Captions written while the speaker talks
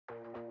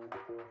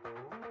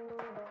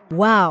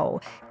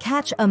Wow,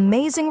 catch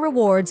amazing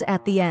rewards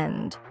at the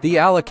end. The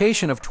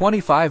allocation of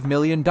 $25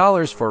 million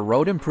for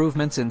road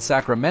improvements in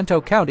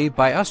Sacramento County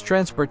by US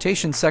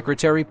Transportation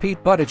Secretary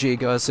Pete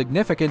Buttigieg, a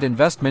significant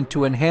investment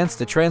to enhance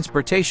the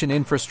transportation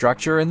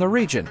infrastructure in the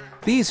region.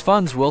 These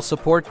funds will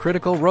support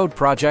critical road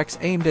projects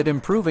aimed at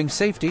improving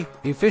safety,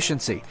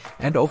 efficiency,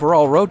 and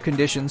overall road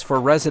conditions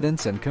for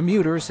residents and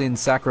commuters in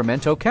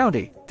Sacramento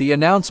County. The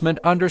announcement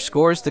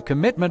underscores the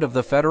commitment of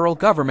the federal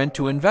government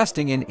to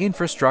investing in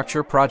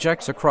infrastructure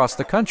projects across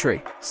the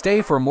country.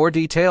 Stay for more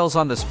details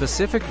on the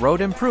specific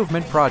road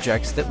improvement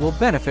projects that will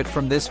benefit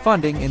from this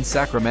funding in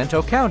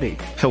Sacramento County.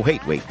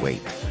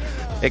 Wait.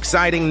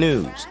 Exciting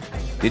news.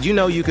 Did you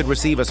know you could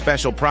receive a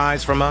special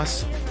prize from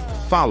us?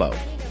 Follow,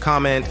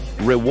 comment,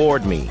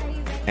 reward me,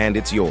 and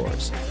it's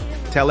yours.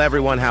 Tell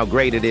everyone how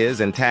great it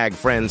is and tag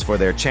friends for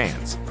their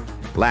chance.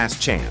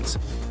 Last chance.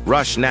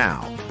 Rush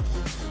now.